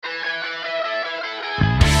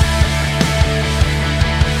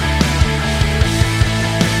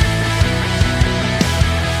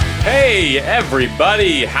Hey,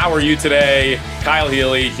 everybody. How are you today? Kyle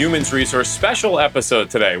Healy, Humans Resource, special episode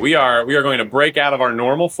today. We are going to break out of our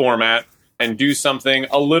normal format and do something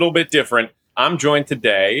a little bit different. I'm joined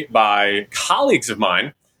today by colleagues of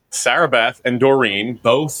mine, Sarah Beth and Doreen,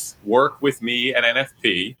 both work with me at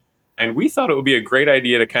NFP. And we thought it would be a great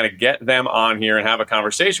idea to kind of get them on here and have a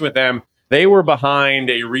conversation with them. They were behind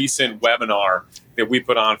a recent webinar that we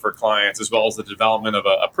put on for clients, as well as the development of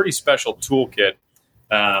a pretty special toolkit.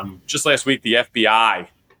 Just last week, the FBI,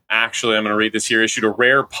 actually, I'm going to read this here, issued a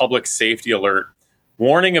rare public safety alert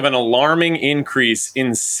warning of an alarming increase in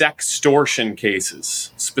sextortion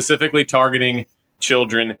cases, specifically targeting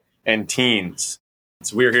children and teens.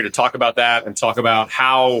 So we're here to talk about that and talk about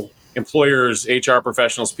how employers, HR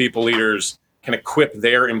professionals, people leaders can equip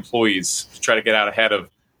their employees to try to get out ahead of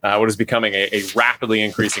what is becoming a rapidly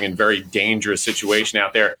increasing and very dangerous situation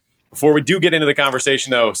out there. Before we do get into the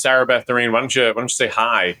conversation, though, Sarah Beth, Doreen, why don't you say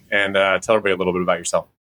hi and tell everybody a little bit about yourself?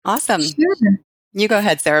 Awesome. Sure. You go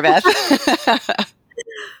ahead, Sarah Beth.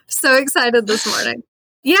 So excited this morning.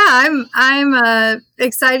 Yeah, I'm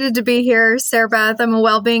excited to be here, Sarah Beth. I'm a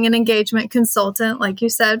well-being and engagement consultant, like you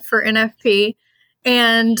said, for NFP.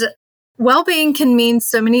 And well-being can mean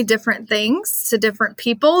so many different things to different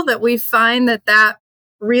people that we find that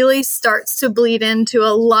really starts to bleed into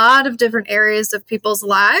a lot of different areas of people's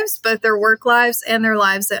lives, both their work lives and their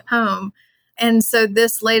lives at home. And so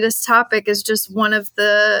this latest topic is just one of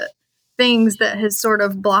the things that has sort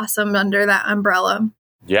of blossomed under that umbrella.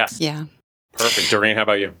 Yes. Yeah. Perfect. Doreen, how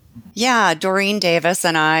about you? Yeah, Doreen Davis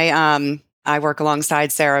and I work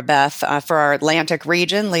alongside Sarah Beth for our Atlantic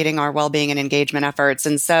region, leading our well-being and engagement efforts.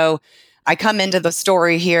 And so I come into the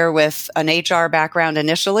story here with an HR background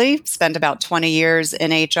initially, spent about 20 years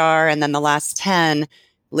in HR, and then the last 10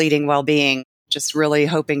 leading well-being, just really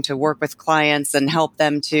hoping to work with clients and help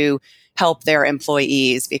them to help their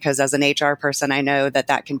employees, because as an HR person, I know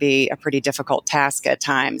that can be a pretty difficult task at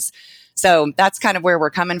times. So that's kind of where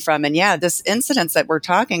we're coming from. And yeah, this incident that we're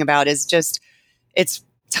talking about is it's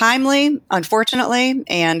timely, unfortunately.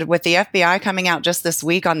 And with the FBI coming out just this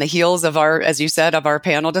week on the heels of our, as you said, of our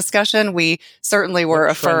panel discussion, we certainly were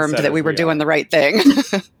affirmed that we were doing the right thing.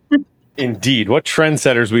 Indeed. What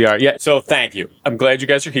trendsetters we are. Yeah. So thank you. I'm glad you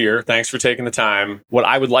guys are here. Thanks for taking the time. What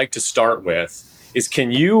I would like to start with is,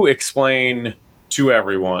 can you explain to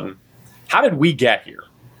everyone, how did we get here?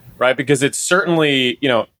 Right? Because it's certainly,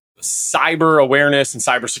 cyber awareness and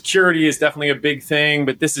cybersecurity is definitely a big thing,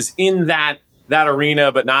 but this is in that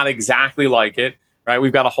arena, but not exactly like it, right?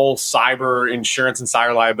 We've got a whole cyber insurance and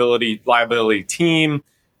cyber liability team.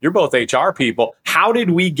 You're both HR people. How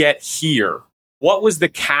did we get here? What was the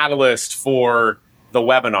catalyst for the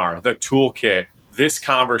webinar, the toolkit, this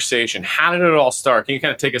conversation? How did it all start? Can you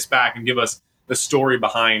kind of take us back and give us the story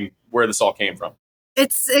behind where this all came from?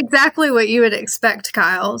 It's exactly what you would expect,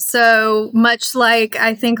 Kyle. So much like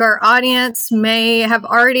I think our audience may have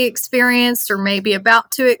already experienced or may be about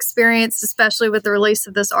to experience, especially with the release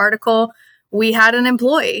of this article, we had an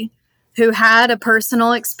employee who had a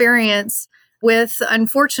personal experience with,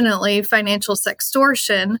 unfortunately, financial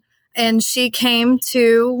sextortion. And she came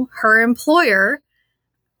to her employer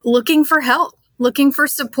looking for help, looking for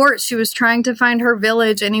support. She was trying to find her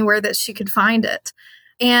village anywhere that she could find it.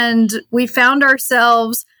 And we found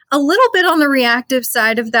ourselves a little bit on the reactive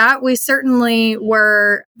side of that. We certainly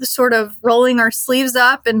were sort of rolling our sleeves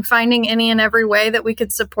up and finding any and every way that we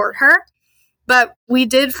could support her. But we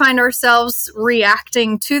did find ourselves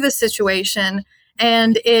reacting to the situation,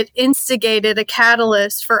 and it instigated a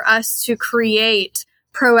catalyst for us to create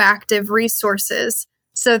proactive resources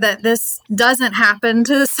so that this doesn't happen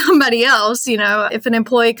to somebody else. If an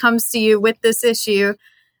employee comes to you with this issue,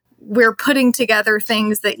 we're putting together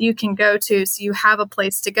things that you can go to so you have a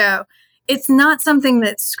place to go. It's not something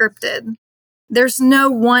that's scripted. There's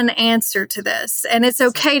no one answer to this, and it's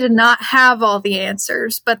okay to not have all the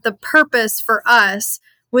answers, but the purpose for us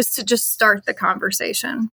was to just start the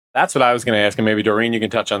conversation. That's what I was going to ask, and maybe Doreen, you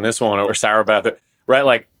can touch on this one, or Sarah Beth, right?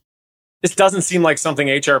 Like, this doesn't seem like something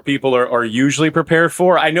HR people are usually prepared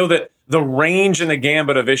for. I know that the range and the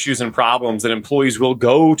gambit of issues and problems that employees will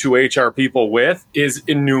go to HR people with is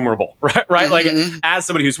innumerable, right? Mm-hmm. Like, as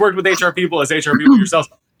somebody who's worked with HR people, as HR people yourselves,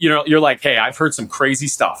 you're like, hey, I've heard some crazy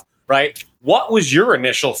stuff, right? What was your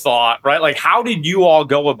initial thought, right? Like, how did you all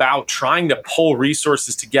go about trying to pull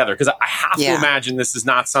resources together? Because I have to imagine this is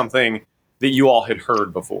not something that you all had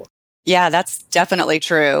heard before. Yeah, that's definitely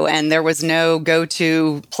true. And there was no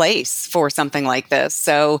go-to place for something like this.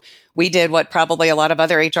 So we did what probably a lot of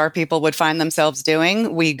other HR people would find themselves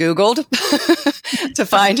doing. We Googled to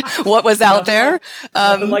find what was out there.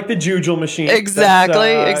 Nothing like the Jujel machine.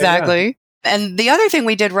 Exactly. Yeah. And the other thing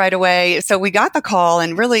we did right away, so we got the call,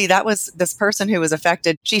 and really that was this person who was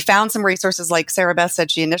affected. She found some resources, like Sarah Beth said.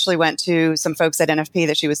 She initially went to some folks at NFP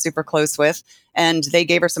that she was super close with, and they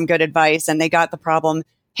gave her some good advice, and they got the problem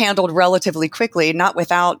handled relatively quickly, not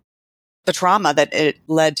without the trauma that it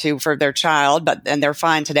led to for their child, and they're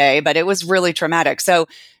fine today, but it was really traumatic. So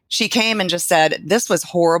she came and just said, this was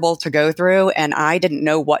horrible to go through, and I didn't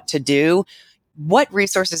know what to do. What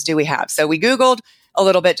resources do we have? So we Googled a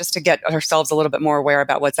little bit just to get ourselves a little bit more aware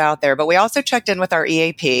about what's out there. But we also checked in with our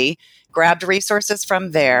EAP, grabbed resources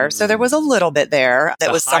from there. So there was a little bit there that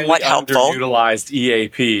was somewhat helpful. Underutilized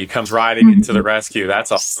EAP comes riding into the rescue. That's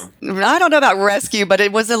awesome. I don't know about rescue, but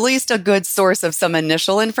it was at least a good source of some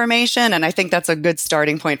initial information. And I think that's a good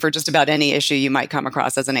starting point for just about any issue you might come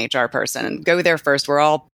across as an HR person. Go there first. We're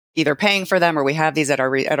all either paying for them or we have these at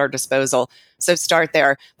our disposal. So start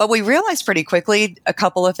there. But we realized pretty quickly a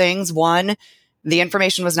couple of things. One, the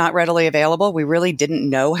information was not readily available. We really didn't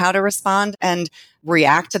know how to respond and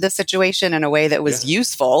react to the situation in a way that was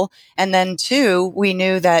useful. And then two, we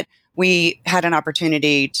knew that we had an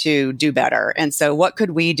opportunity to do better. And so what could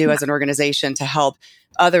we do as an organization to help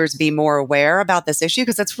others be more aware about this issue?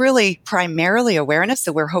 Because it's really primarily awareness.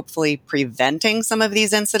 So we're hopefully preventing some of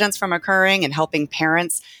these incidents from occurring and helping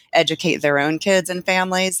parents educate their own kids and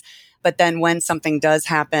families. But then when something does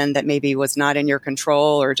happen that maybe was not in your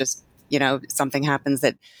control, or just something happens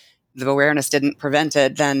that the awareness didn't prevent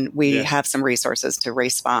it, then we have some resources to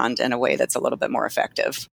respond in a way that's a little bit more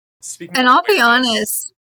effective. And I'll be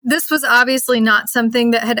honest, this was obviously not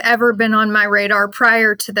something that had ever been on my radar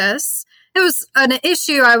prior to this. It was an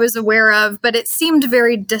issue I was aware of, but it seemed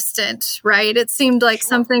very distant, right? It seemed like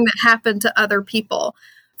something that happened to other people.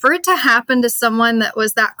 For it to happen to someone that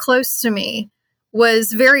was that close to me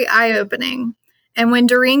was very eye-opening. And when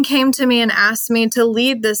Doreen came to me and asked me to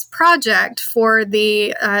lead this project for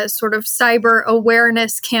the sort of cyber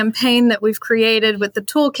awareness campaign that we've created with the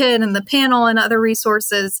toolkit and the panel and other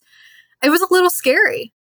resources, it was a little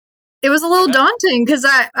scary. It was a little daunting because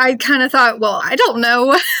I kind of thought, well, I don't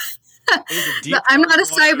know. I'm not a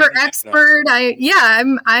cyber expert.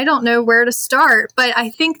 I don't know where to start. But I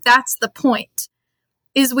think that's the point,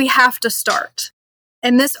 is we have to start.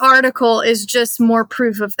 And this article is just more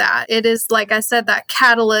proof of that. It is, like I said, that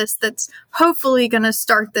catalyst that's hopefully going to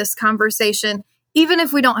start this conversation, even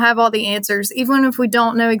if we don't have all the answers, even if we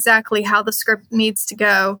don't know exactly how the script needs to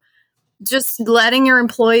go. Just letting your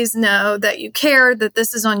employees know that you care, that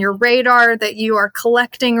this is on your radar, that you are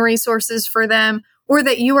collecting resources for them, or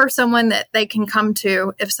that you are someone that they can come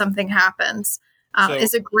to if something happens,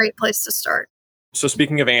 is a great place to start. So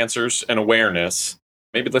speaking of answers and awareness,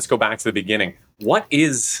 maybe let's go back to the beginning. What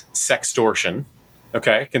is sextortion?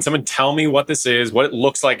 Okay. Can someone tell me what this is, what it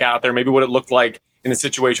looks like out there, maybe what it looked like in the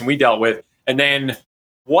situation we dealt with? And then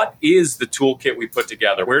what is the toolkit we put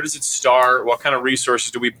together? Where does it start? What kind of resources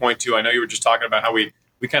do we point to? I know you were just talking about how we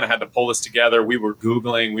kind of had to pull this together. We were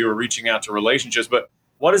Googling, we were reaching out to relationships, but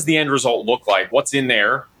what does the end result look like? What's in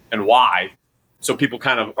there and why? So people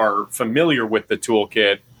kind of are familiar with the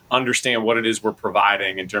toolkit, understand what it is we're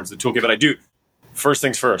providing in terms of the toolkit. But first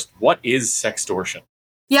things first, what is sextortion?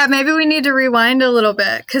 Yeah, maybe we need to rewind a little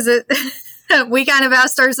bit because we kind of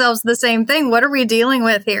asked ourselves the same thing. What are we dealing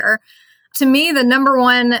with here? To me, the number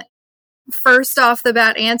one first off the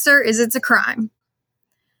bat answer is it's a crime.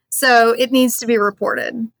 So it needs to be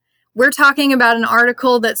reported. We're talking about an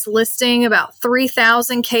article that's listing about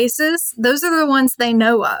 3,000 cases. Those are the ones they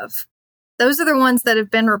know of. Those are the ones that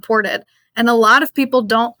have been reported. And a lot of people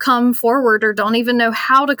don't come forward or don't even know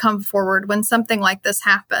how to come forward when something like this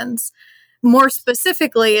happens. More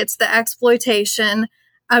specifically, it's the exploitation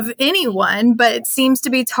of anyone, but it seems to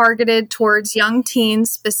be targeted towards young teens,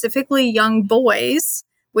 specifically young boys,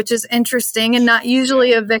 which is interesting and not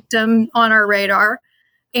usually a victim on our radar.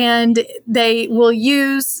 And they will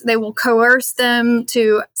coerce them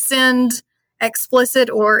to send explicit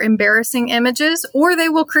or embarrassing images, or they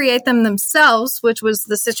will create them themselves, which was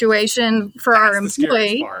the situation for our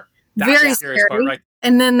employee. Very scary. Part, right?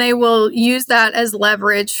 And then they will use that as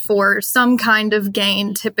leverage for some kind of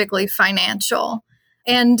gain, typically financial.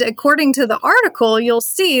 And according to the article, you'll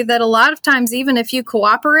see that a lot of times, even if you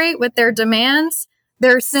cooperate with their demands,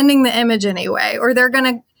 they're sending the image anyway, or they're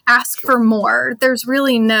going to ask for more. There's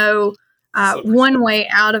really no one way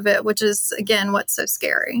out of it, which is, again, what's so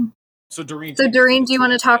scary. So Doreen, do you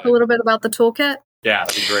want to talk a little bit about the toolkit? Yeah,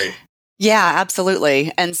 that'd be great. Yeah,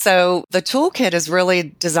 absolutely. And so the toolkit is really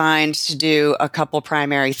designed to do a couple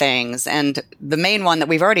primary things. And the main one that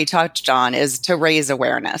we've already touched on is to raise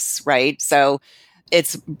awareness, right? So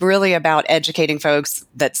it's really about educating folks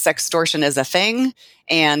that sextortion is a thing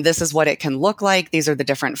and this is what it can look like. These are the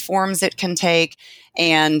different forms it can take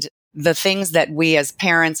and the things that we as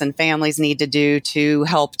parents and families need to do to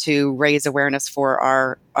help to raise awareness for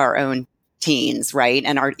our own teens, right?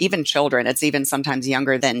 And our even children. It's even sometimes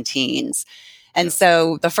younger than teens. And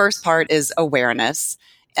so the first part is awareness.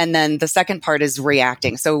 And then the second part is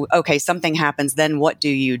reacting. So, okay, something happens. Then what do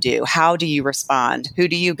you do? How do you respond? Who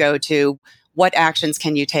do you go to? What actions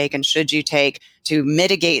can you take and should you take to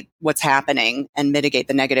mitigate what's happening and mitigate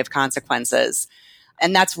the negative consequences?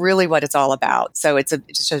 And that's really what it's all about. So it's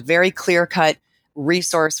just a very clear-cut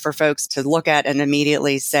resource for folks to look at and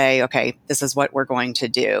immediately say, okay, this is what we're going to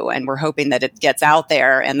do. And we're hoping that it gets out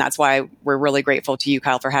there. And that's why we're really grateful to you,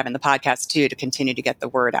 Kyle, for having the podcast too, to continue to get the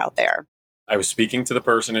word out there. I was speaking to the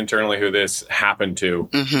person internally who this happened to.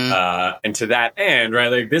 And to that end, right,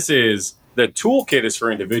 like the toolkit is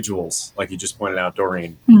for individuals, like you just pointed out,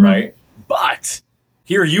 Doreen, right? But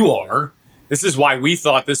here you are. This is why we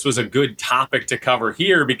thought this was a good topic to cover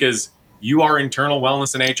here, because you are internal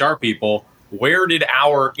wellness and HR people. Where did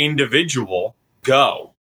our individual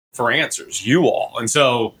go for answers? You all. And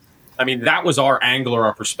so, I mean, that was our angle or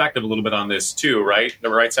our perspective a little bit on this too, right?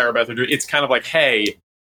 Right, Sarah Beth? It's kind of like, hey,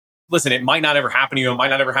 listen, it might not ever happen to you. It might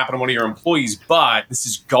not ever happen to one of your employees, but this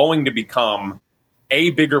is going to become a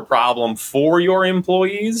bigger problem for your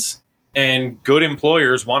employees. And good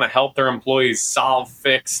employers want to help their employees solve,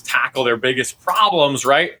 fix, tackle their biggest problems,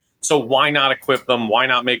 right? So why not equip them? Why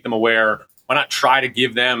not make them aware? Why not try to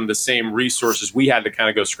give them the same resources we had to kind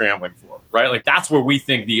of go scrambling for, right? Like that's where we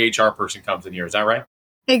think the HR person comes in here. Is that right?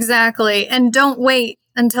 Exactly. And don't wait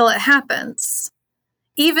until it happens.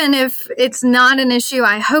 Even if it's not an issue,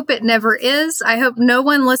 I hope it never is. I hope no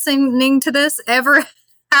one listening to this ever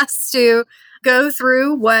has to go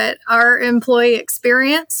through what our employee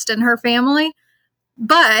experienced and her family.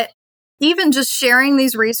 But even just sharing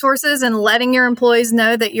these resources and letting your employees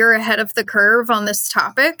know that you're ahead of the curve on this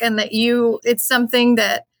topic and that it's something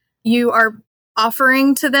that you are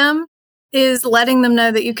offering to them is letting them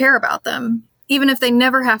know that you care about them, even if they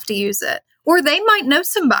never have to use it. Or they might know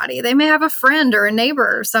somebody. They may have a friend or a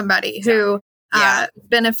neighbor or somebody who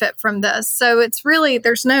benefit from this. So it's really,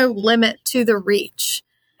 there's no limit to the reach.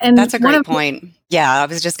 And that's a great point. Yeah, I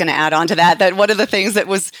was just going to add on to that one of the things that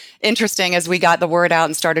was interesting as we got the word out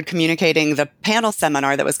and started communicating the panel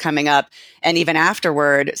seminar that was coming up, and even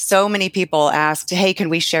afterward, so many people asked, hey, can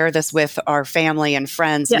we share this with our family and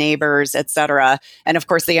friends, neighbors, et cetera? And of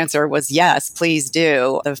course, the answer was yes, please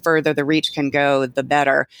do. The further the reach can go, the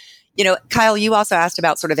better. You know, Kyle, you also asked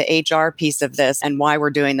about sort of the HR piece of this and why we're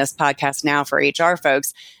doing this podcast now for HR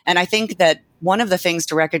folks. And I think that one of the things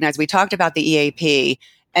to recognize, we talked about the EAP,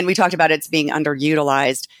 and we talked about it's being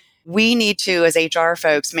underutilized. We need to, as HR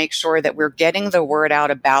folks, make sure that we're getting the word out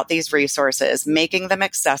about these resources, making them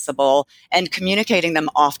accessible, and communicating them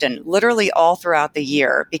often, literally all throughout the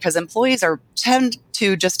year, because employees tend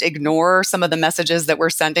to just ignore some of the messages that we're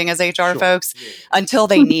sending as HR folks until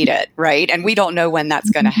they need it, right? And we don't know when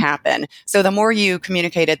that's going to happen. So the more you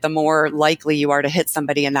communicate it, the more likely you are to hit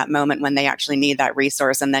somebody in that moment when they actually need that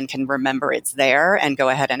resource and then can remember it's there and go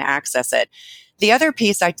ahead and access it. The other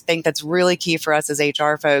piece I think that's really key for us as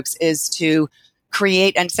HR folks is to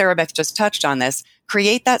create, and Sarah Beth just touched on this,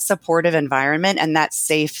 create that supportive environment and that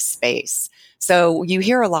safe space. So you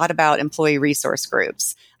hear a lot about employee resource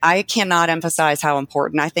groups. I cannot emphasize how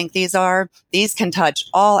important I think these are. These can touch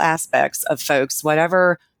all aspects of folks,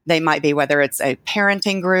 whatever they might be, whether it's a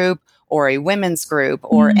parenting group or a women's group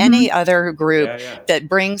or any other group that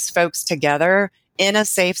brings folks together in a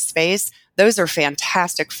safe space. Those are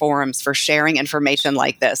fantastic forums for sharing information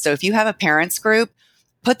like this. So if you have a parents group,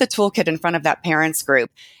 put the toolkit in front of that parents group.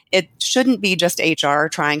 It shouldn't be just HR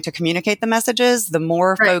trying to communicate the messages. The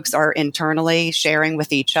more folks are internally sharing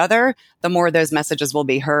with each other, the more those messages will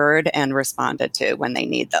be heard and responded to when they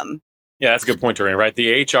need them. Yeah, that's a good point, Doreen, right?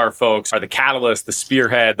 The HR folks are the catalyst, the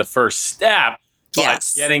spearhead, the first step. But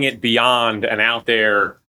getting it beyond and out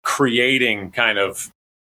there, creating kind of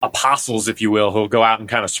apostles, if you will, who'll go out and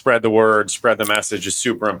kind of spread the word, spread the message is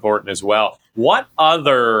super important as well. What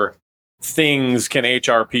other things can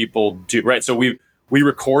HR people do, right? So we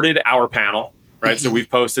recorded our panel, right? So we've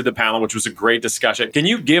posted the panel, which was a great discussion. Can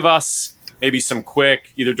you give us maybe some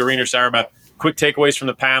quick, either Doreen or Sarah, about quick takeaways from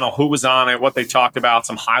the panel, who was on it, what they talked about,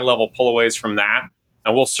 some high-level pullaways from that?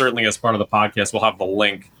 And we'll certainly, as part of the podcast, we'll have the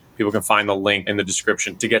link. People can find the link in the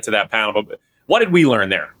description to get to that panel. But what did we learn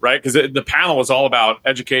there, right? Because the panel was all about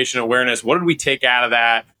education, awareness. What did we take out of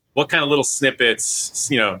that? What kind of little snippets,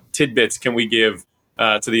 tidbits can we give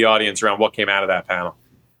to the audience around what came out of that panel?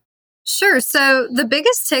 Sure. So the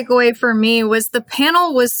biggest takeaway for me was the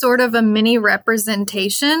panel was sort of a mini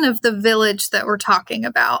representation of the village that we're talking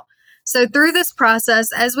about. So through this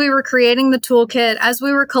process, as we were creating the toolkit, as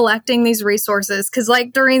we were collecting these resources, because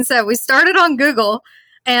like Doreen said, we started on Google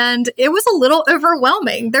and it was a little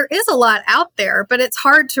overwhelming. There is a lot out there, but it's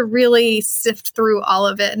hard to really sift through all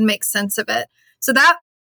of it and make sense of it. So that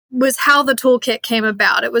was how the toolkit came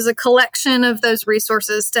about. It was a collection of those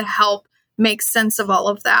resources to help make sense of all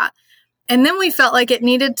of that. And then we felt like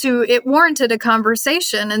it warranted a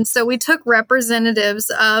conversation. And so we took representatives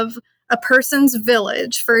of a person's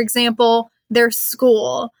village, for example, their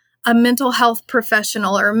school, a mental health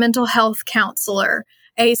professional or a mental health counselor,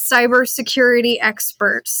 a cybersecurity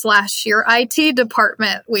expert / your IT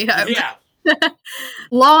department, we hope. Yeah.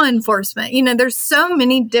 Law enforcement. There's so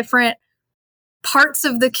many different parts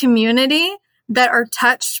of the community that are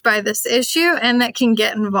touched by this issue and that can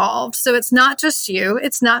get involved. So it's not just you,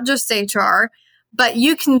 it's not just HR, but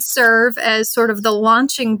you can serve as sort of the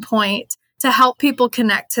launching point to help people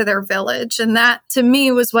connect to their village. And that, to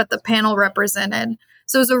me, was what the panel represented.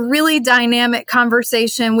 So it was a really dynamic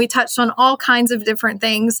conversation. We touched on all kinds of different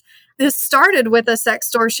things. This started with a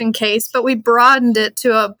sextortion case, but we broadened it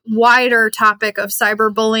to a wider topic of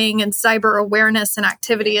cyberbullying and cyber awareness and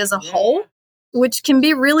activity as a whole, which can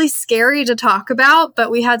be really scary to talk about, but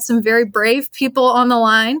we had some very brave people on the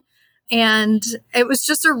line, and it was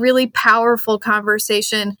just a really powerful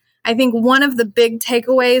conversation. I think one of the big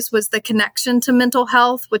takeaways was the connection to mental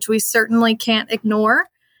health, which we certainly can't ignore,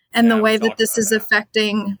 and the way that this is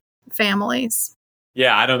affecting families.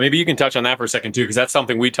 Yeah, I know. Maybe you can touch on that for a second, too, because that's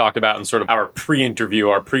something we talked about in sort of our pre-interview,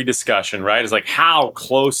 our pre-discussion, right? Is like how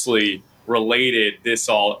closely related this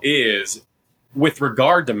all is with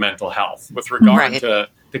regard to mental health, with regard to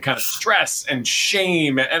kind of stress and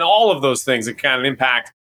shame and all of those things that kind of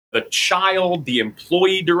impact the child, the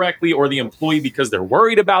employee directly, or the employee because they're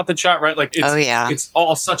worried about the child, right? Like, it's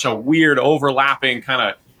all such a weird, overlapping, kind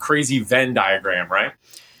of crazy Venn diagram, right?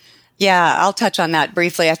 Yeah, I'll touch on that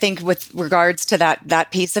briefly. I think with regards to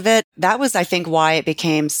that piece of it, that was, I think, why it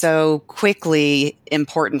became so quickly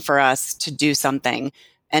important for us to do something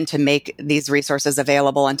and to make these resources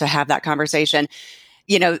available and to have that conversation.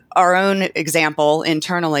 Our own example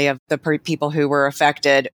internally of the people who were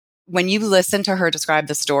affected, when you listen to her describe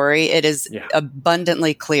the story, it is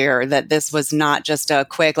abundantly clear that this was not just a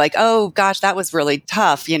quick, like, oh gosh, that was really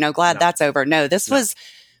tough, glad that's over. No, this was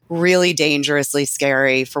really dangerously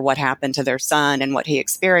scary for what happened to their son and what he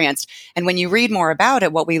experienced. And when you read more about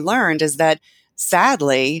it, what we learned is that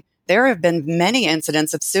sadly, there have been many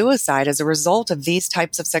incidents of suicide as a result of these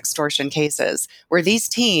types of sextortion cases, where these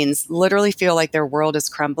teens literally feel like their world is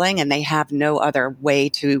crumbling and they have no other way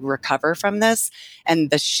to recover from this. And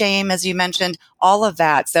the shame, as you mentioned, all of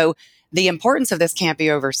that. So the importance of this can't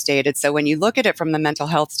be overstated. So when you look at it from the mental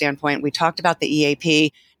health standpoint, we talked about the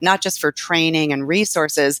EAP, not just for training and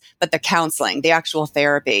resources, but the counseling, the actual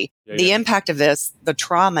therapy. The impact of this, the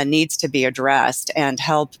trauma needs to be addressed and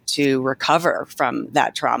help to recover from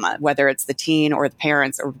that trauma, whether it's the teen or the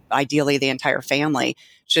parents or ideally the entire family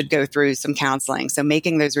should go through some counseling. So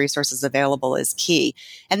making those resources available is key.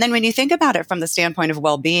 And then when you think about it from the standpoint of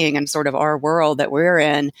well-being and sort of our world that we're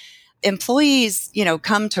in, employees,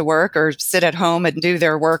 come to work or sit at home and do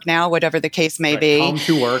their work now, whatever the case may be. Come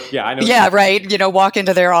to work. Yeah, I know. Yeah, right. Walk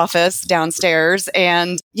into their office downstairs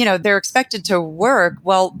and, they're expected to work.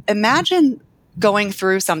 Well, imagine going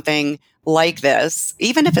through something like this,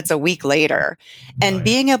 even if it's a week later, and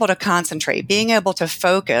being able to concentrate, being able to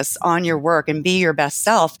focus on your work and be your best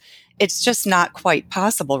self. It's just not quite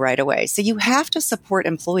possible right away. So you have to support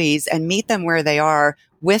employees and meet them where they are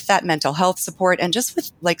with that mental health support. And just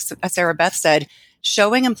with, like Sarah Beth said,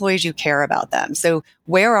 showing employees you care about them. So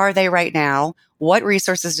where are they right now? What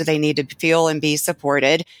resources do they need to feel and be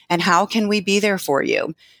supported? And how can we be there for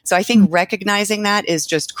you? So I think recognizing that is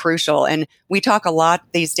just crucial. And we talk a lot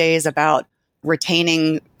these days about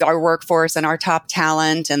retaining our workforce and our top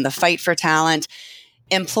talent and the fight for talent.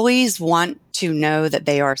 Employees want to know that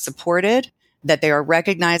they are supported, that they are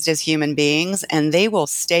recognized as human beings, and they will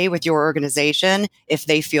stay with your organization if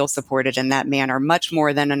they feel supported in that manner, much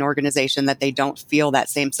more than an organization that they don't feel that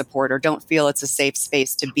same support or don't feel it's a safe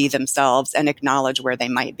space to be themselves and acknowledge where they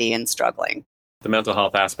might be in struggling. The mental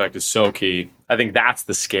health aspect is so key. I think that's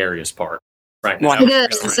the scariest part, right? It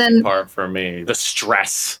is. The part for me, the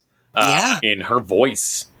stress in her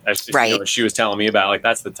voice. As she was telling me about, like,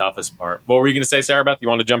 that's the toughest part. What were you going to say, Sarah Beth? You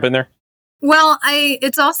want to jump in there? Well,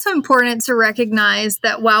 it's also important to recognize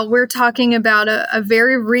that while we're talking about a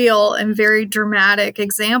very real and very dramatic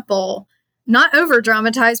example, not over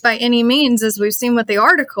dramatized by any means, as we've seen with the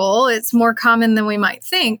article, it's more common than we might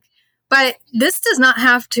think. But this does not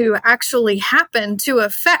have to actually happen to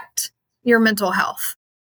affect your mental health.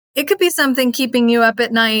 It could be something keeping you up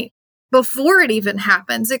at night before it even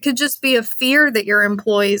happens. It could just be a fear that your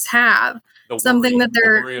employees have, something that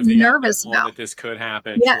they're nervous about. That this could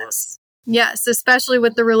happen. Yes. Sure. Yes, especially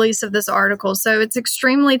with the release of this article. So it's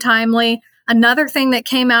extremely timely. Another thing that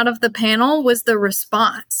came out of the panel was the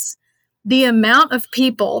response. The amount of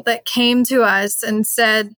people that came to us and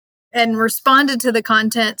said, and responded to the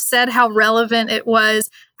content, said how relevant it was,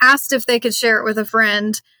 asked if they could share it with a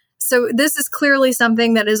friend. So this is clearly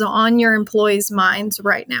something that is on your employees' minds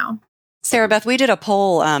right now. Sarah Beth, we did a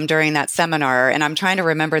poll during that seminar, and I'm trying to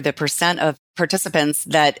remember the percent of participants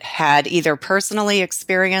that had either personally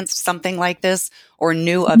experienced something like this or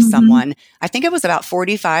knew of someone. I think it was about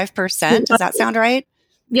 45%. Does that sound right?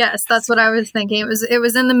 Yes, that's what I was thinking. It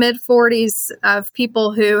was in the mid 40s of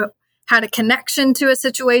people who had a connection to a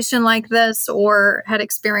situation like this or had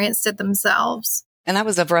experienced it themselves. And that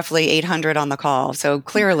was of roughly 800 on the call. So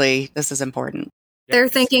clearly this is important. They're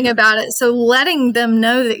thinking about it. So letting them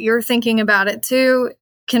know that you're thinking about it too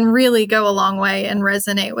can really go a long way and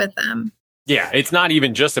resonate with them. Yeah, it's not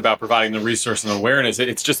even just about providing the resource and awareness.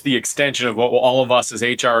 It's just the extension of what all of us as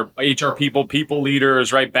HR people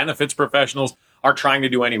leaders, right, benefits professionals are trying to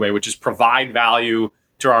do anyway, which is provide value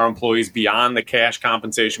to our employees beyond the cash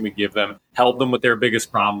compensation we give them, help them with their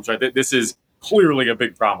biggest problems, right? This is clearly a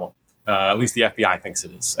big problem. At least the FBI thinks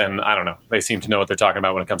it is. And I don't know. They seem to know what they're talking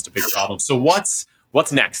about when it comes to big problems. So what's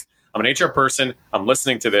next? I'm an HR person. I'm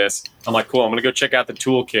listening to this. I'm like, cool, I'm going to go check out the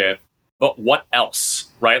toolkit. But what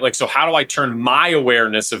else, right? Like, so how do I turn my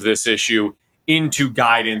awareness of this issue into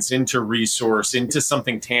guidance, into resource, into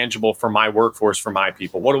something tangible for my workforce, for my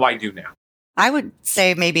people? What do I do now? I would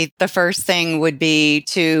say maybe the first thing would be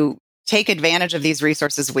to take advantage of these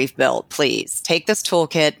resources we've built. Please take this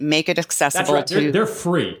toolkit, make it accessible. That's right. They're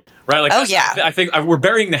free, right? Like, I think we're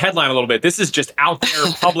burying the headline a little bit. This is just out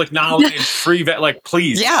there, public knowledge, free. Like,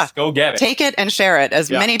 please, just go get it. Take it and share it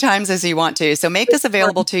as many times as you want to. So make this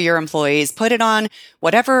available to your employees. Put it on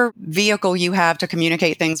whatever vehicle you have to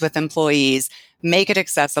communicate things with employees. Make it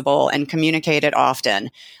accessible and communicate it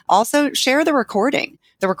often. Also, share the recording.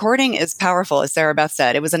 The recording is powerful, as Sarah Beth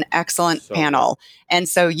said. It was an excellent panel. And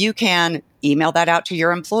so you can email that out to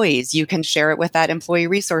your employees. You can share it with that employee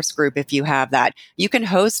resource group if you have that. You can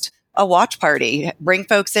host a watch party, bring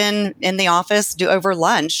folks in the office, do over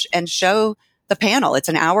lunch and show the panel. It's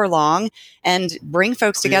an hour long and bring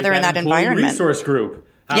folks together in that environment. Resource group.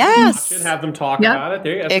 Have them talk about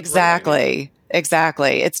it.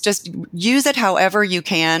 Exactly. It's just use it however you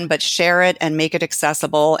can, but share it and make it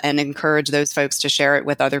accessible and encourage those folks to share it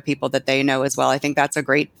with other people that they know as well. I think that's a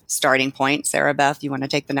great starting point. Sarah Beth, you want to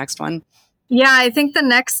take the next one? Yeah, I think the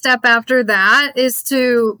next step after that is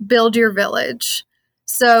to build your village.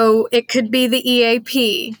 So it could be the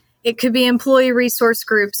EAP. It could be employee resource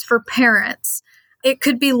groups for parents. It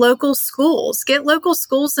could be local schools. Get local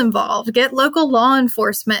schools involved. Get local law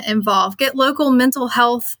enforcement involved. Get local mental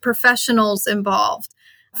health professionals involved.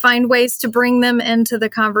 Find ways to bring them into the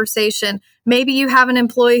conversation. Maybe you have an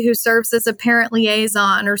employee who serves as a parent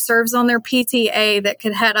liaison or serves on their PTA that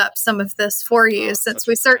could head up some of this for you, since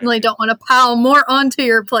we certainly don't want to pile more onto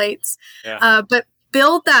your plates. But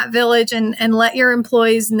build that village and let your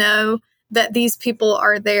employees know that these people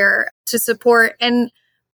are there to support. And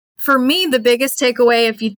for me, the biggest takeaway,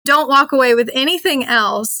 if you don't walk away with anything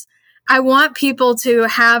else, I want people to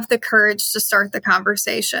have the courage to start the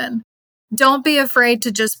conversation. Don't be afraid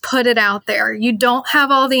to just put it out there. You don't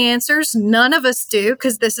have all the answers. None of us do,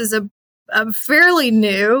 because this is a fairly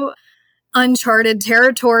new, uncharted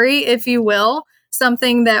territory, if you will.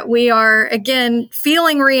 Something that we are, again,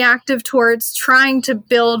 feeling reactive towards, trying to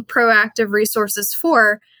build proactive resources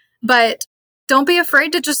for. But don't be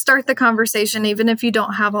afraid to just start the conversation, even if you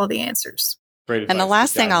don't have all the answers. Great advice. And the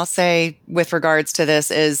last thing I'll say with regards to this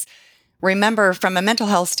is, remember, from a mental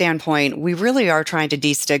health standpoint, we really are trying to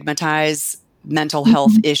destigmatize mental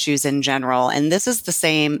health issues in general. And this is the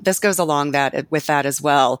same, this goes along with that as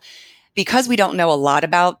well. Because we don't know a lot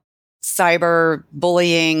about cyber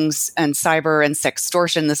bullying and cyber and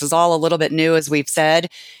sextortion, this is all a little bit new, as we've said.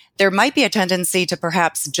 There might be a tendency to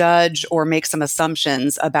perhaps judge or make some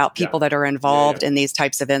assumptions about people that are involved in these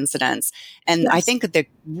types of incidents. And I think that they're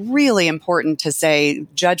really important to say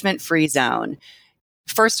judgment-free zone.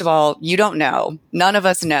 First of all, you don't know. None of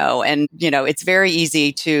us know. And, it's very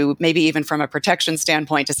easy to, maybe even from a protection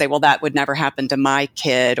standpoint, to say, well, that would never happen to my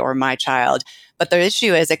kid or my child. But the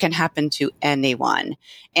issue is it can happen to anyone.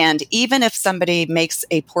 And even if somebody makes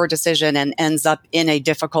a poor decision and ends up in a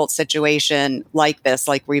difficult situation like this,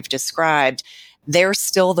 like we've described, they're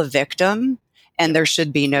still the victim. And there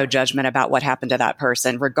should be no judgment about what happened to that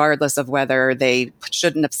person, regardless of whether they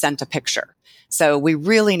shouldn't have sent a picture. So we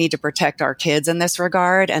really need to protect our kids in this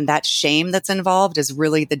regard. And that shame that's involved is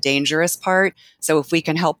really the dangerous part. So if we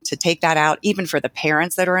can help to take that out, even for the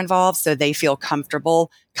parents that are involved, so they feel comfortable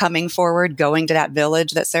coming forward, going to that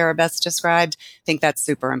village that Sarah Beth described, I think that's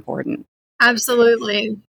super important.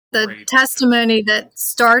 Absolutely. The testimony that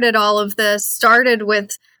started all of this started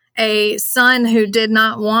with a son who did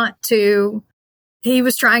not want to, he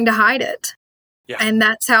was trying to hide it. Yeah. And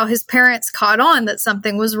that's how his parents caught on that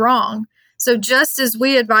something was wrong. So just as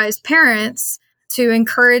we advise parents to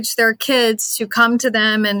encourage their kids to come to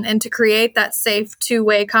them and to create that safe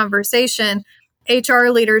two-way conversation, HR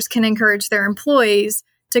leaders can encourage their employees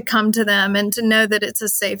to come to them and to know that it's a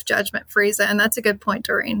safe, judgment-free zone. That's a good point,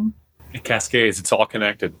 Doreen. It cascades. It's all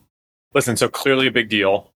connected. Listen, so clearly a big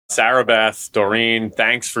deal. Sarah Beth, Doreen,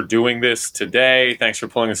 thanks for doing this today. Thanks for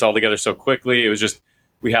pulling this all together so quickly. It was just,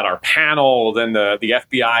 we had our panel, then the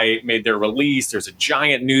FBI made their release. There's a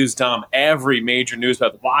giant news dump. Every major news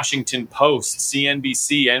about the Washington Post,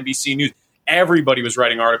 CNBC, NBC News, everybody was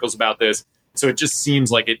writing articles about this. So it just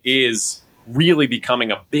seems like it is really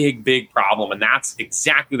becoming a big, big problem. And that's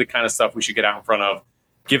exactly the kind of stuff we should get out in front of.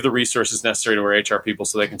 Give the resources necessary to our HR people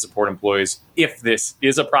so they can support employees if this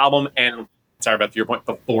is a problem. And sorry about your point,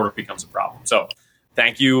 before it becomes a problem. So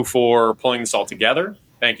thank you for pulling this all together.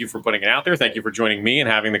 Thank you for putting it out there. Thank you for joining me and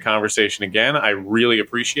having the conversation again. I really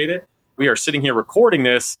appreciate it. We are sitting here recording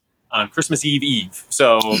this on Christmas Eve.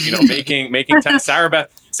 So, making time. Sarah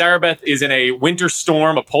Beth is in a winter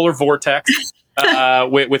storm, a polar vortex,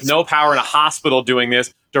 with no power in a hospital doing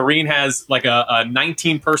this. Doreen has like a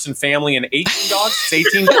 19-person family and 18 dogs. It's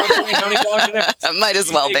 18 dogs. How many dogs are there? Might as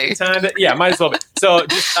well be. Yeah, might as well be. So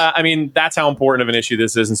just, that's how important of an issue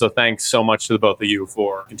this is. And so thanks so much to the both of you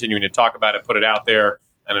for continuing to talk about it, put it out there,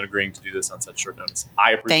 and agreeing to do this on such short notice.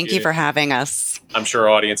 I appreciate it. Thank you for having us. I'm sure our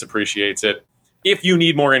audience appreciates it. If you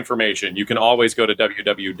need more information, you can always go to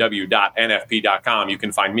www.nfp.com. You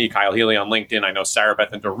can find me, Kyle Healy, on LinkedIn. I know Sarah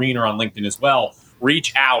Beth and Doreen are on LinkedIn as well.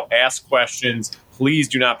 Reach out, ask questions. Please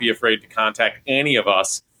do not be afraid to contact any of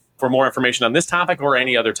us for more information on this topic or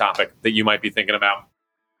any other topic that you might be thinking about.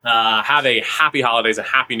 Have a happy holidays, a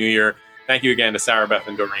happy new year. Thank you again to Sarah Beth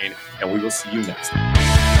and Doreen, and we will see you next time.